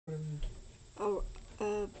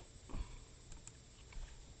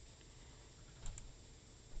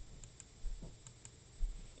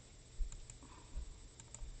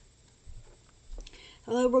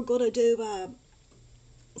Hello, we're going to do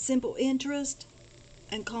simple interest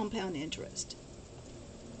and compound interest.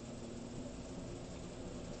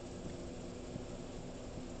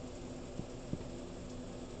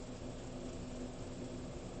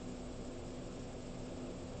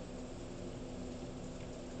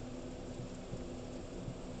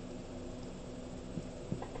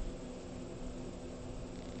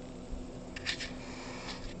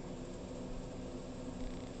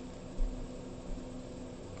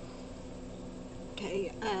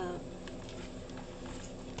 Okay,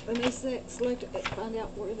 let me select it, find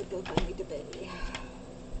out where the book I need to be.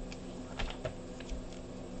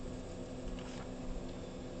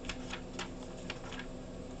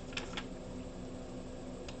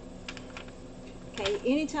 Okay,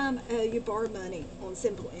 anytime you borrow money on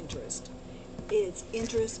simple interest, it's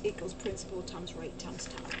interest equals principal times rate times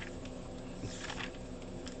time.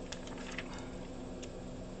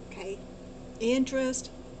 Okay,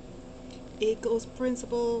 interest equals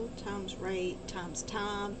principal times rate times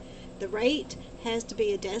time. The rate has to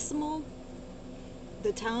be a decimal.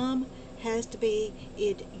 The time has to be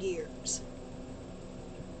in years.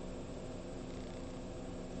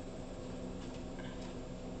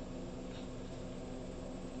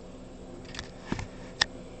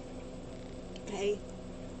 Okay,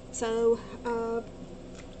 so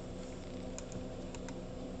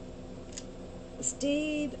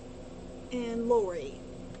Steve and Lori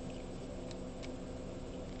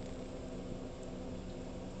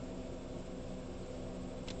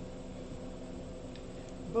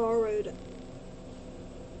borrowed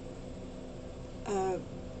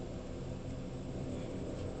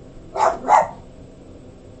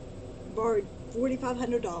borrowed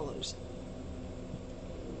 $4,500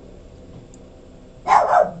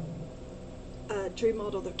 to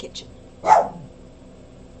remodel their kitchen.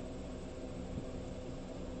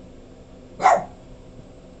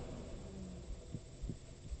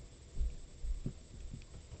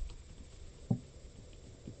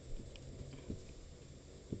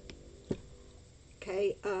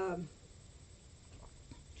 Okay,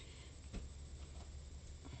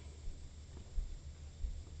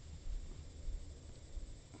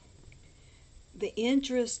 the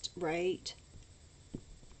interest rate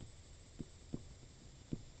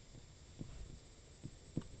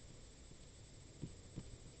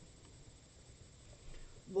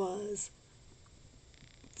was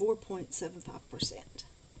 4.75%,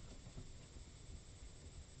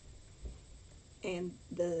 and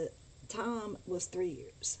the time was 3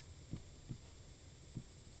 years.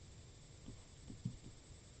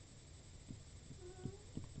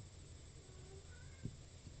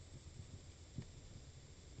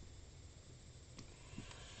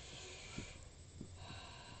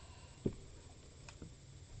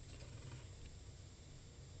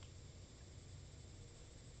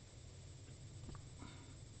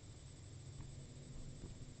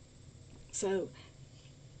 So,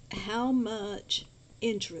 how much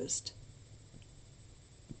interest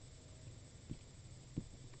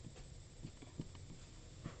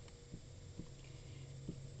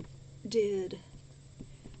did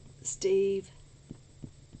Steve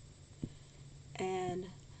and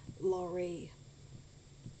Laurie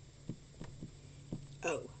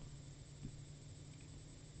owe?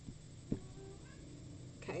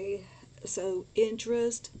 Okay, so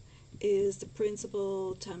interest is the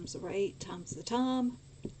principal times the rate times the time.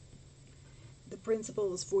 The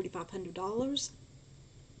principal is $4,500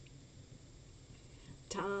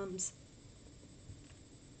 times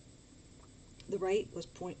the rate was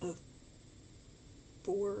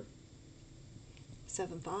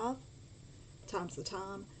 0.0475 times the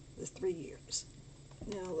time was 3 years.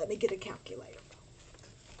 Now let me get a calculator.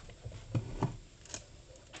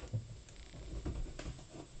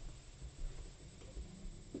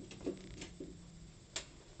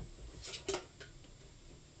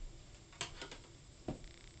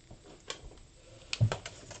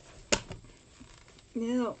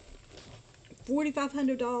 Now,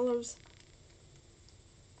 $4,500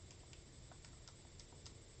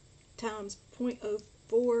 times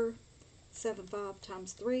 0.0475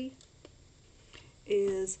 times 3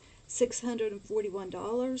 is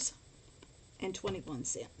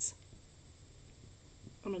 $641.21.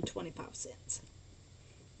 25 cents.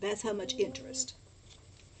 That's how much interest.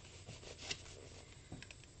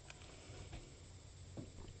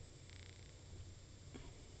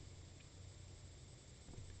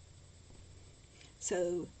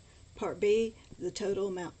 So, part B, the total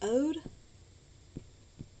amount owed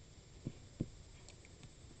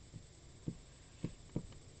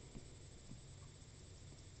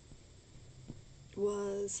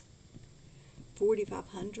was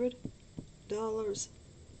 $4,500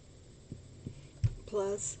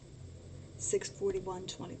 plus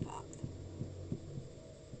 641.25,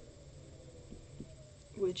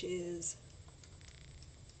 which is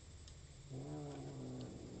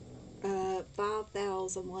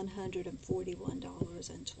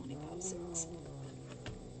 $5,141.25.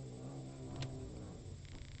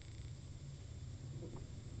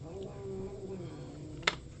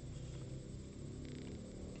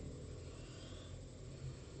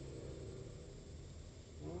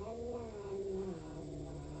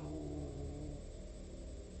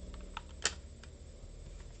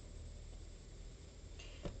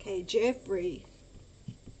 Okay, Jeffrey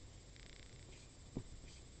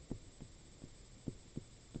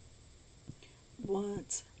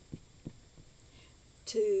wants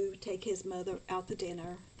to take his mother out to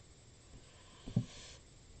dinner.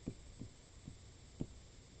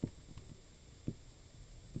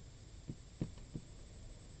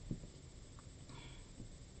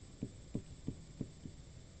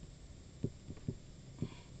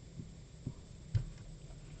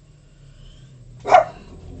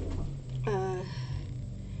 Uh,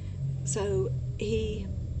 so he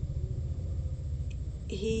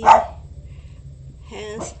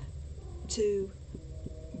has to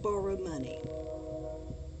borrow money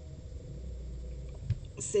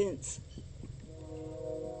since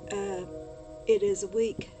uh, it is a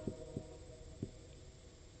week.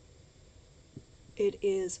 It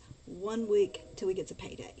is 1 week till he gets a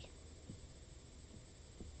payday.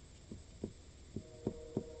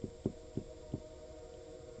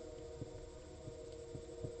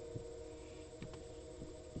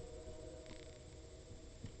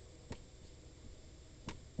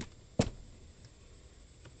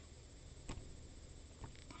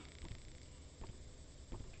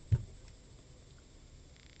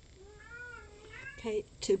 Okay,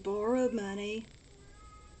 to borrow money,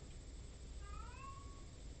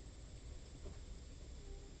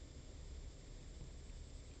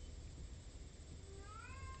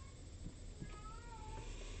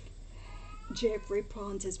 Jeffrey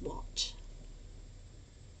pawns his watch.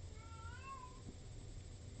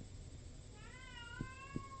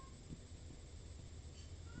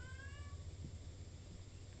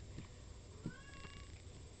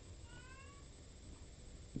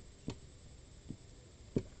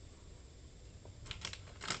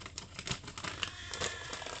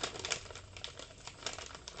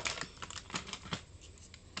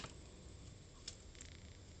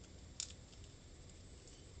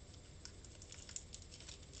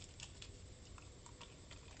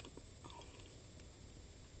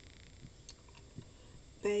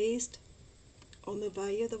 Based on the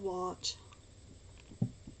value of the watch,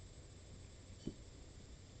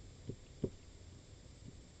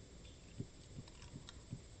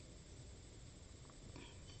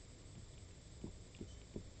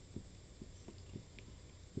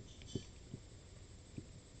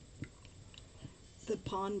 the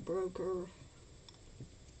pawnbroker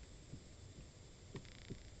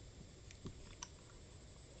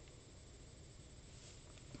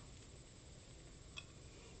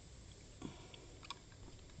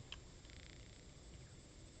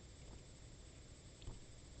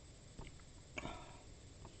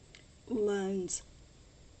loans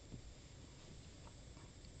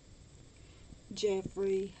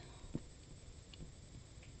Jeffrey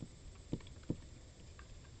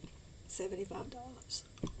 $75.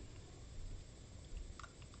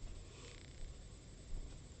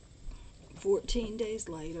 14 days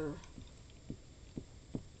later,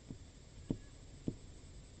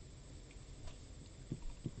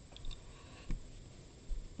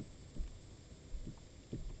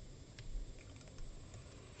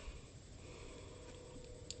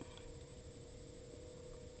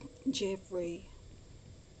 Jeffrey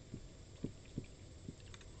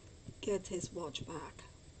gets his watch back.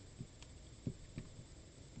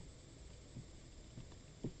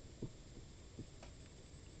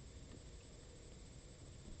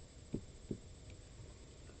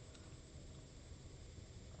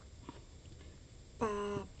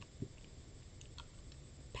 By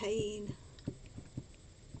paying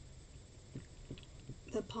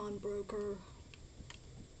the pawnbroker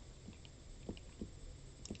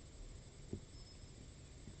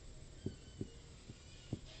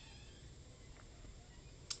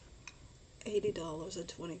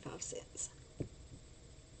 $80.25.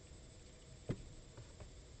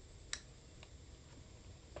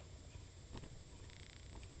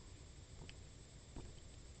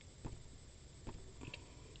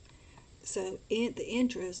 So the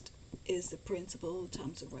interest is the principal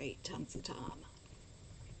times the rate times the time.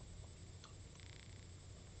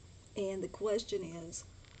 And the question is,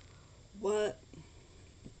 what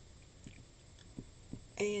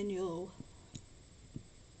annual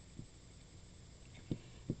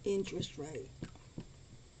interest rate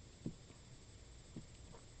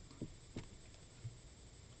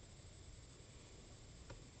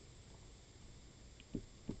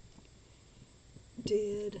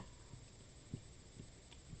did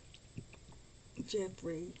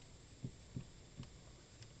Jeffrey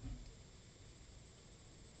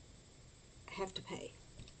have to pay?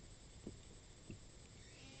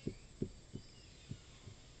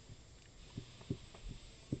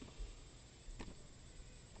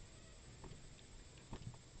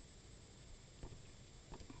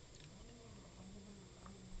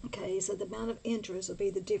 Okay, so the amount of interest will be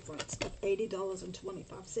the difference of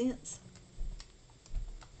 $80.25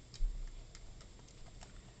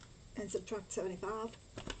 and subtract 75.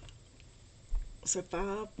 So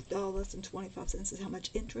 $5.25 is how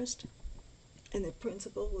much interest, and the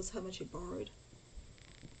principal was how much he borrowed.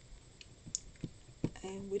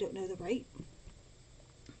 And we don't know the rate.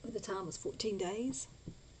 But the time was 14 days,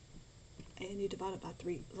 and you divide it by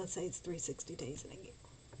 3. Let's say it's 360 days in a year.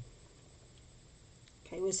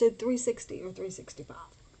 Okay, we said 360 or 365.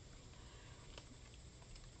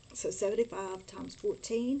 So 75 times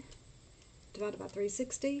 14 divided by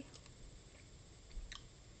 360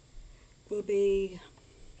 will be,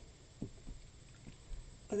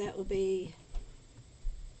 well, that will be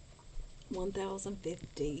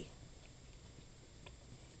 1,050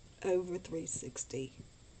 over 360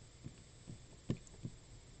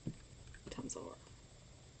 times R.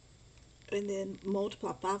 And then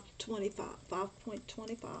multiply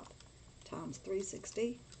 5.25 times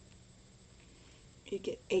 360. You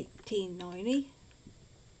get 1890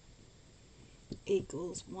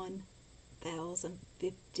 equals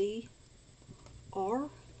 1,050 R.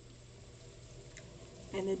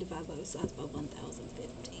 And then divide both sides by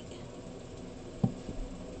 1,050.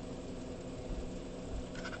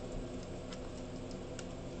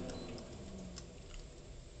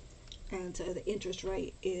 And so the interest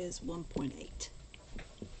rate is 1.8,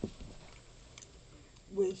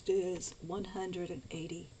 which is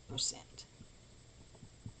 180%.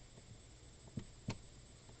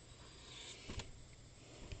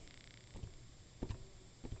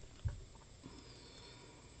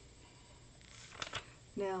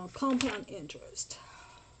 Now, compound interest.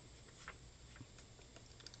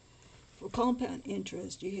 For compound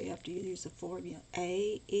interest, you have to use the formula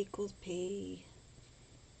A equals P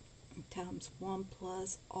times 1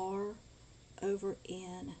 plus R over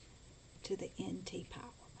N to the NT power.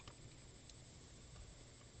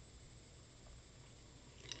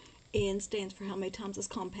 N stands for how many times it's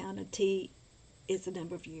compounded, T is the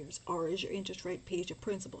number of years, R is your interest rate, P is your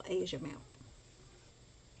principal, A is your amount.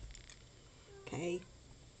 Okay?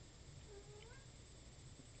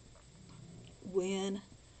 When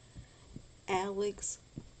Alex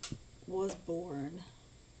was born,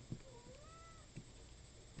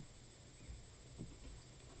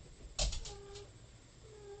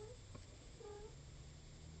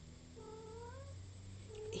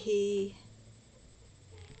 he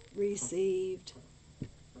received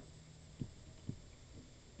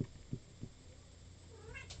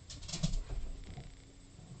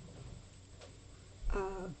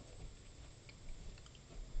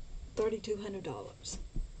 $3,200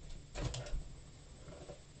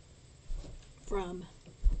 from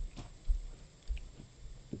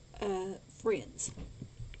friends.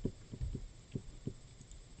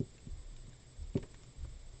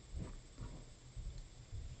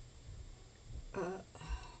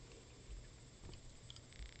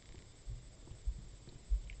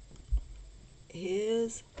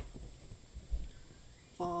 His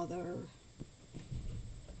father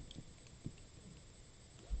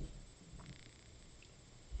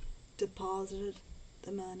deposited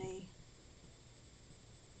the money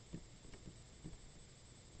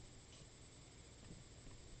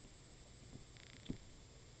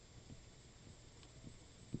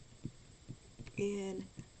in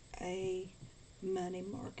a money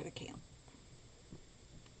market account.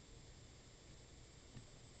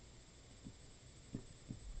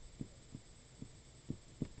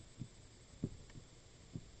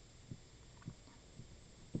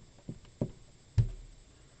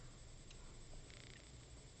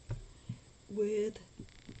 With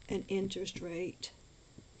an interest rate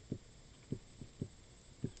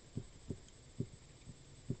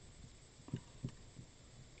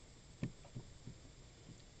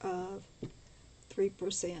of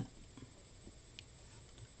 3%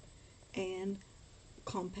 and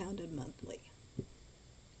compounded monthly.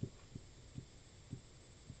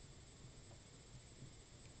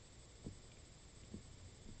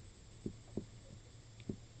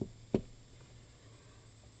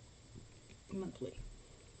 monthly.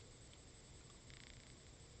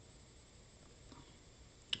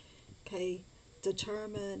 Okay,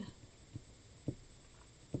 determine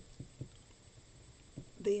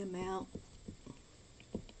the amount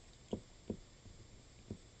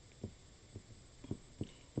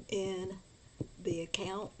in the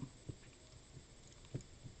account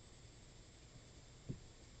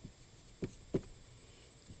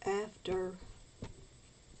after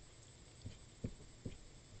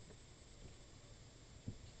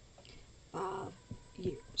five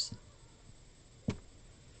years.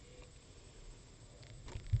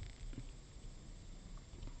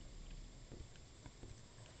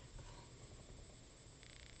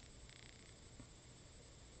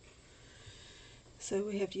 So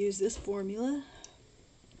we have to use this formula.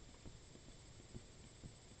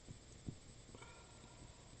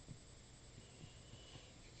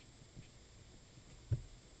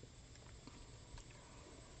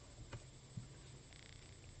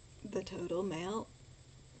 The total amount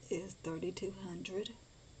is $3,200,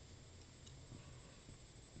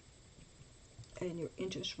 and your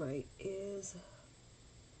interest rate is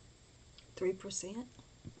 3%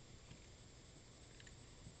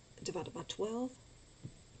 divided by 12.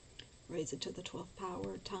 Raise it to the 12th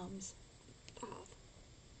power times 5.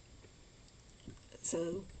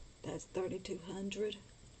 So that's $3,200.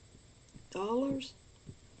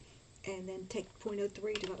 And then take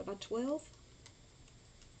 0.03 divided by 12.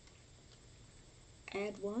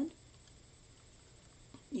 Add 1.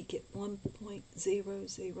 You get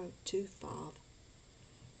 1.0025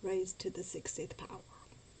 raised to the 60th power.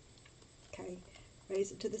 Okay,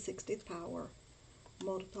 raise it to the 60th power,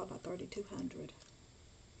 multiply by 3,200,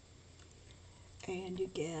 and you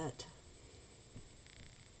get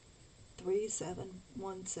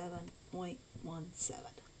 3717.17.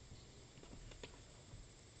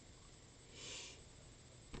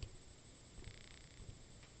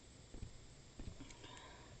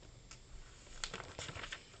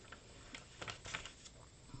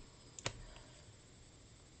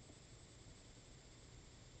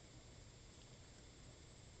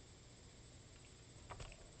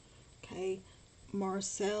 Okay,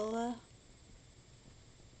 Marcella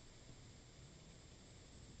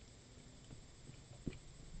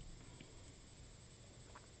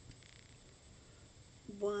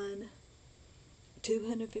won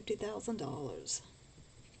 $250,000.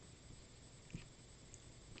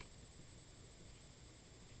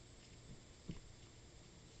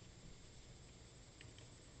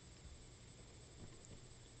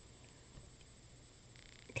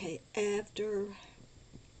 Okay, after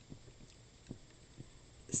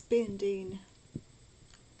spending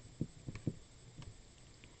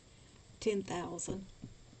 10,000,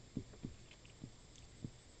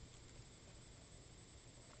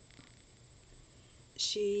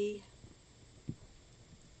 she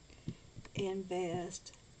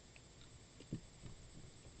invest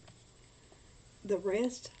the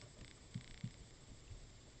rest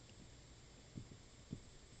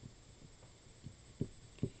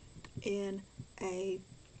in a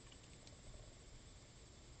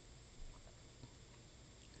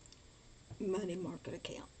money market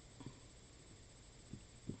account.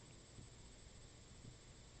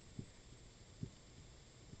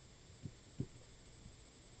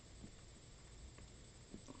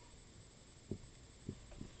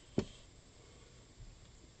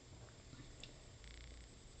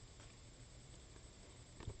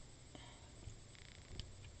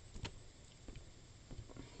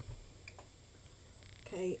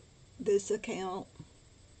 Okay, this account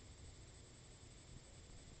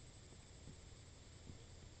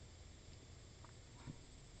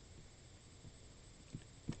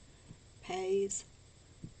pays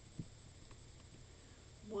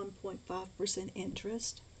 1.5%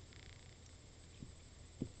 interest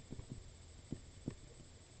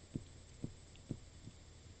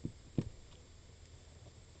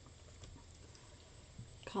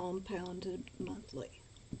compounded monthly.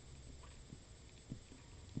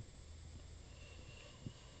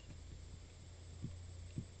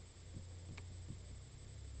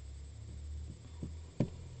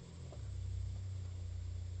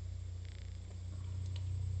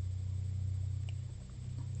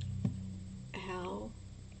 How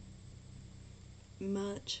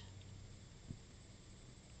much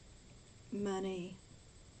money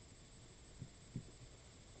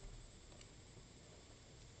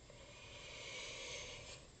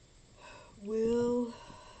will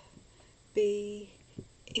be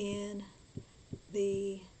in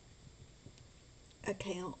the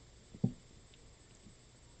account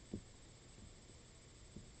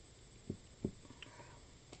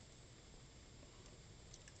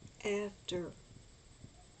after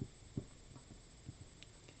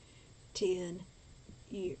 10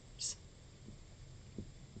 years.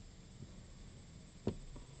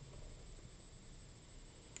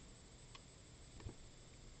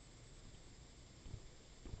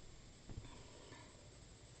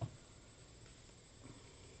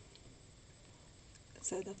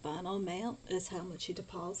 So the final amount is how much you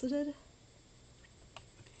deposited,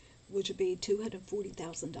 which would be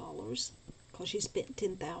 $240,000 because you spent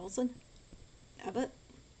 $10,000 of it,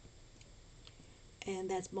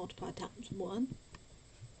 and that's multiplied times 1,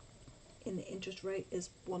 and the interest rate is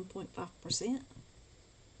 1.5%,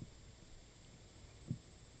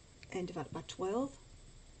 and divided by 12,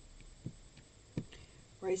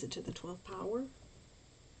 raise it to the 12th power,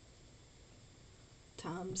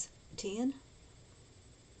 times 10.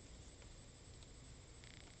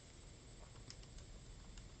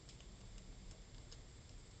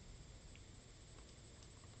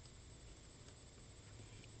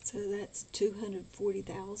 So that's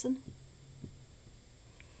 240,000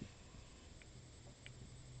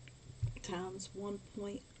 times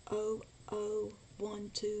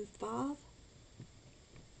 1.00125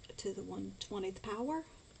 to the 1/20th power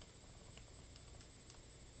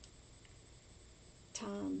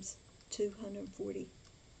times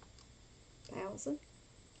 240,000,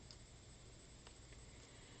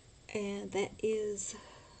 and that is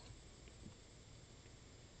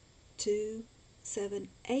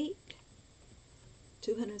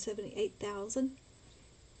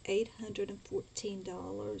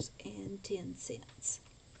 278,814.10.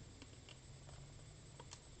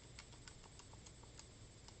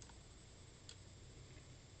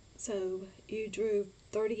 So you drew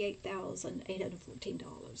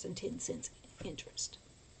 $38,814.10 interest.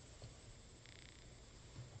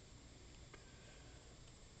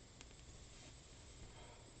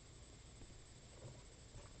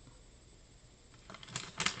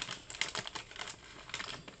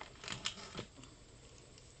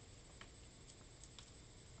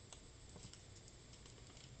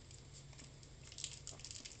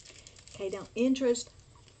 Okay, now interest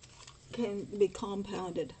can be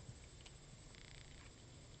compounded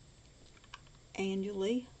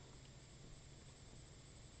annually,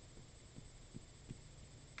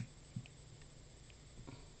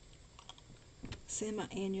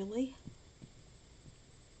 semi-annually,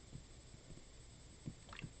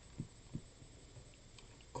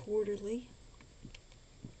 quarterly,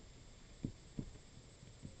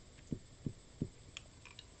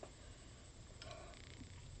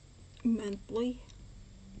 monthly,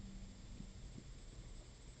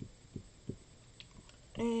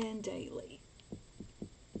 and daily.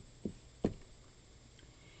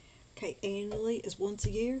 Okay, annually is once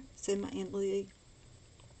a year, semi-annually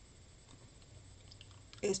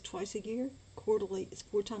is twice a year, quarterly is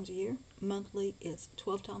 4 times a year, monthly is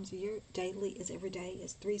 12 times a year, daily is every day,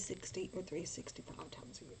 is 360 or 365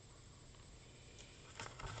 times a year.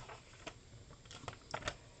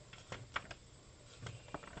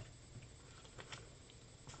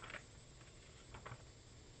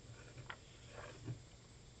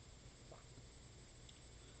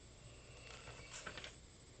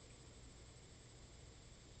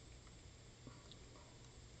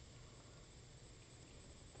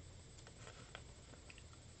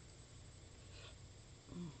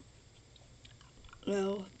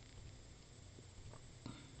 Now,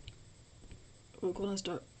 we're going to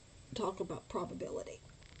start talking about probability.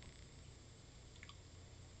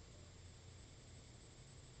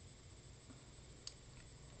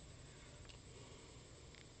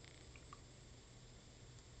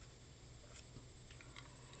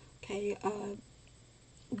 Okay,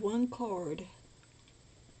 one card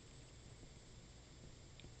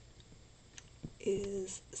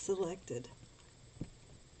is selected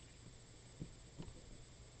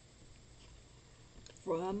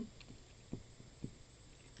from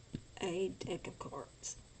a deck of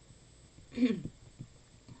cards.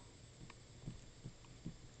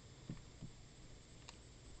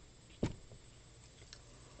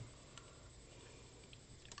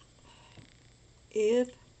 If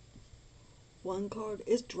one card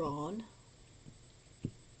is drawn,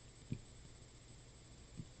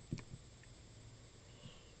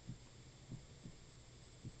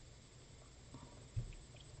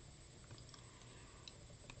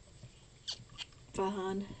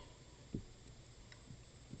 find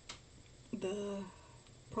the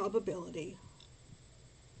probability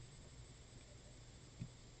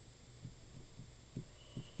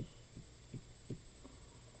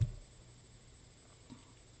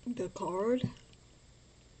the card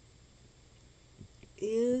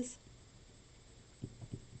is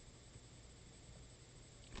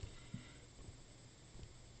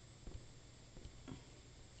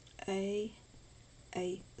a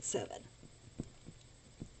 7,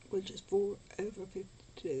 which is 4 over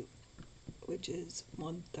 52, which is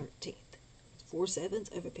 1/13. 4 sevens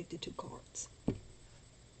over 52 cards.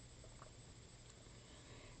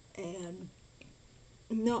 And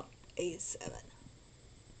not a 7.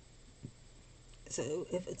 So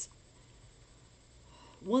if it's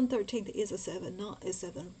 1/13 is a 7, not a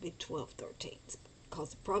 7 would be 12/13.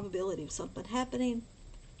 Because the probability of something happening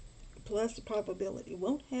plus the probability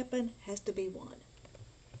won't happen has to be 1.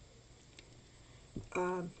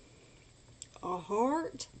 A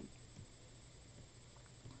heart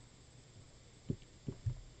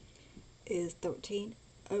is 13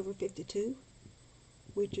 over 52,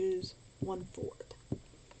 which is 1/4.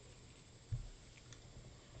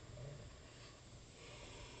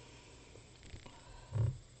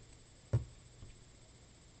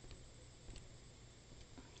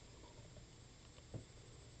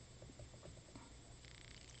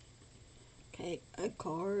 Okay, a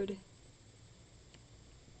card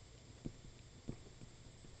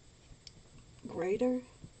greater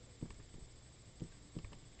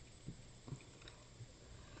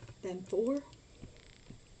than 4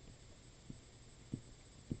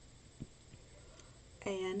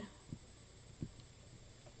 and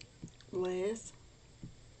less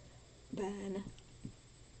than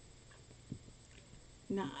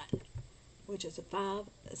 9, which is a 5,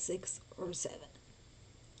 a 6, or a 7.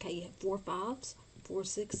 Okay, you have 4 5s, 4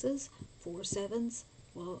 6s, 4 7s,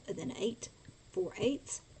 well, and then 8, 4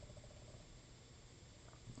 8s.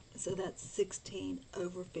 So that's 16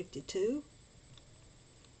 over 52,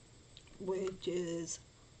 which is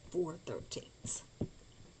 4/13.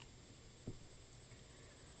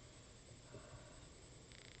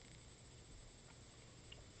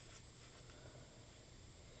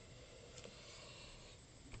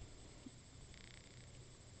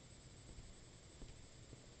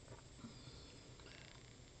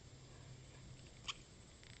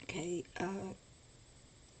 Okay,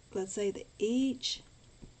 let's say that each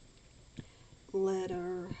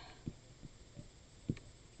letter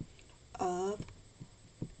of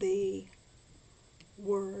the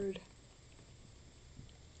word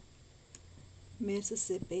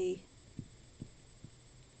Mississippi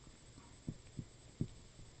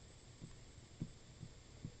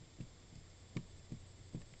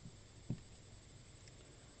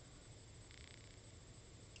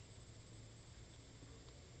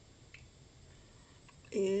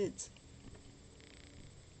is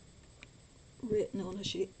written on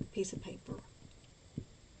a piece of paper.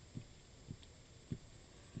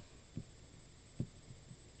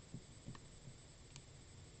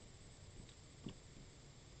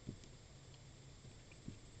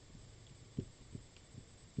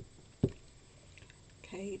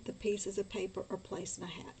 Okay, the pieces of paper are placed in a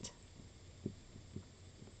hat.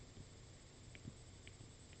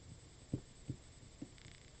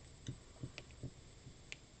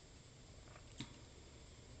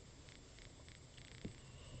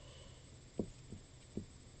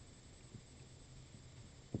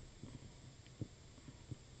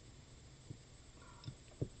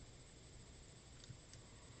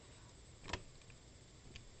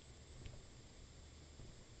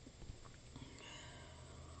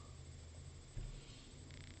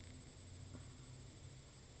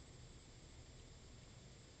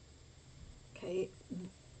 Okay,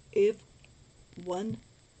 if one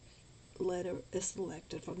letter is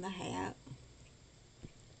selected from the hat,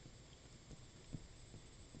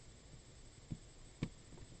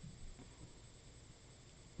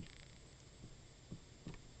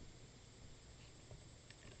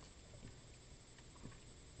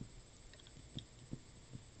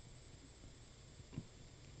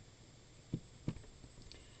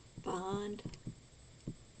 find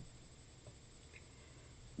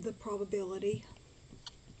the probability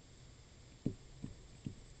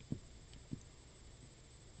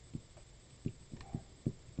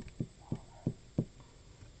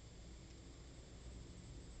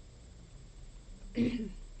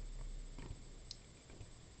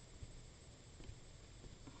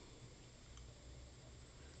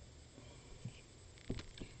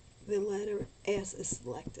the letter S is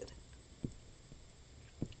selected.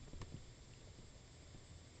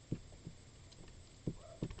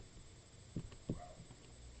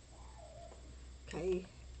 Okay,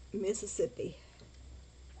 Mississippi.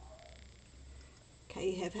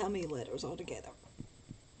 Okay, you have how many letters altogether?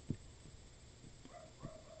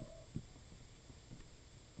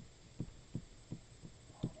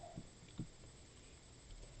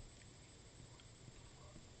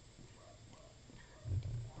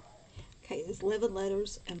 Okay, there's 11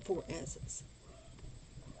 letters and 4 S's.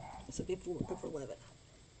 So it'd be 4 over 11.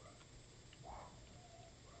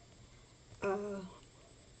 Uh,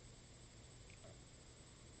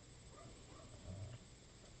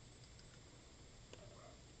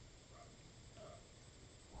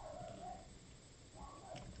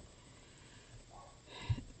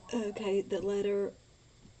 okay, the letter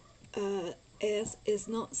S is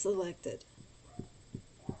not selected.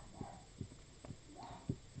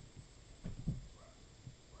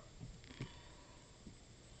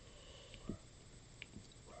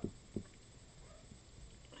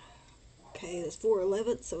 Okay, it's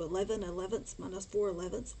 4/11, so 11/11 minus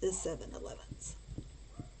 4/11 is 7/11.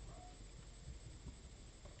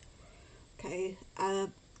 Okay,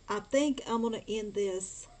 I think I'm gonna end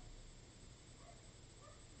this.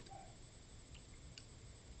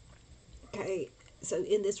 Okay, so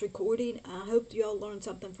in this recording, I hope y'all learned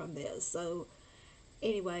something from this. So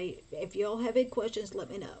anyway, if y'all have any questions, let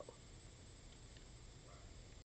me know.